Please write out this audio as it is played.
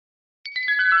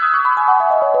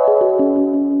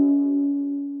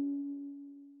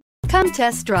Come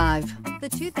test drive the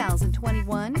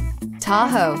 2021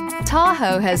 Tahoe.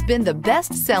 Tahoe has been the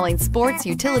best-selling sports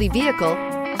utility vehicle,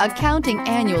 accounting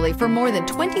annually for more than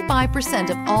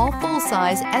 25% of all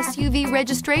full-size SUV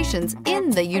registrations in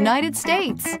the United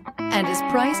States and is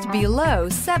priced below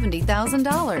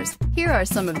 $70,000. Here are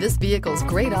some of this vehicle's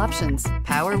great options: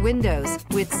 power windows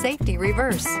with safety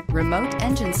reverse, remote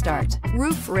engine start,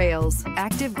 roof rails,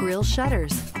 active grille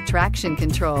shutters, traction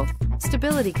control,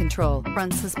 stability control,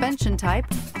 front suspension type,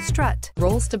 strut,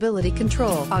 roll stability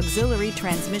control, auxiliary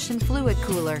transmission fluid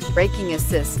cooler, braking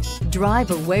assist.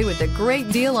 Drive away with a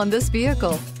great deal on this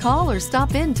vehicle. Call or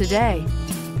stop in today.